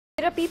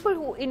are people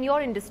who, in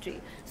your industry,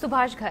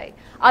 Subhash Ghai,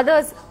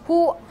 others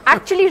who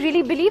actually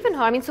really believe in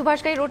her. I mean,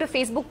 Subhash Ghai wrote a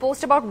Facebook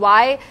post about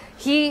why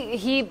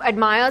he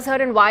admires her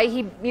and why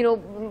he,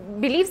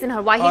 believes in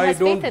her, why he has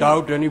faith in her. I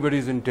don't doubt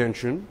anybody's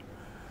intention.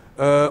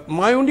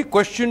 My only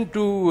question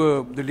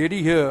to the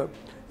lady here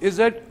is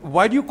that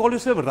why do you call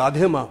yourself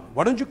Radhe Ma?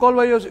 Why don't you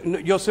call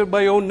yourself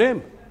by your own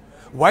name?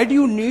 Why do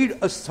you need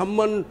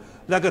someone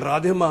like a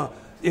Radhe Ma?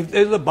 If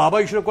there's a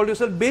Baba, you should have called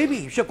yourself Baby.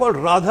 You should have called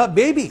Radha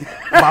Baby.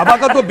 Baba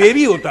ka to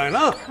baby hota hai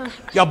na?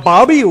 Ya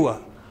Barbie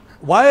hua.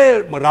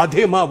 Why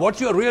Radhe Ma?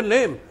 What's your real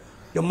name?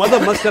 Your mother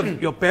must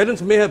have, your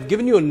parents may have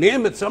given you a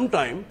name at some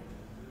time.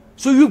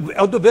 So you,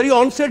 at the very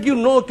onset, you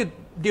know that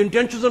the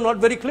intentions are not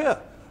very clear.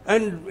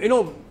 And,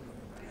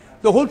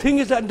 the whole thing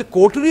is that the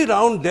coterie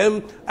around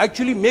them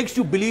actually makes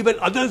you believe and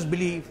others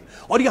believe.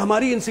 Or ये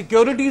हमारी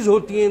insecurities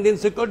होती हैं, the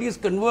insecurities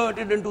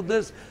converted into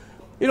this.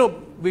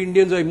 We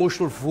Indians are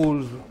emotional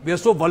fools. We are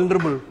so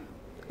vulnerable,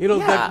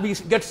 that we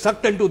get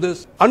sucked into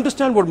this.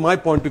 Understand what my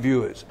point of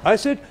view is. I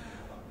said,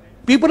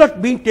 people are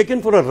being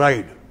taken for a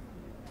ride.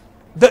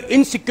 The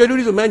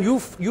insecurities of man,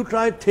 you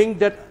try and think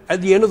that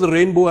at the end of the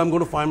rainbow, I'm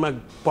going to find my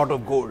pot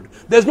of gold.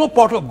 There's no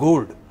pot of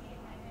gold.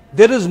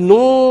 There is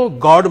no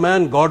God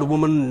man, God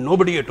woman,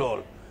 nobody at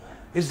all.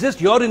 It's just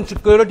your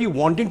insecurity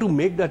wanting to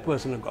make that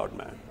person a God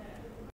man.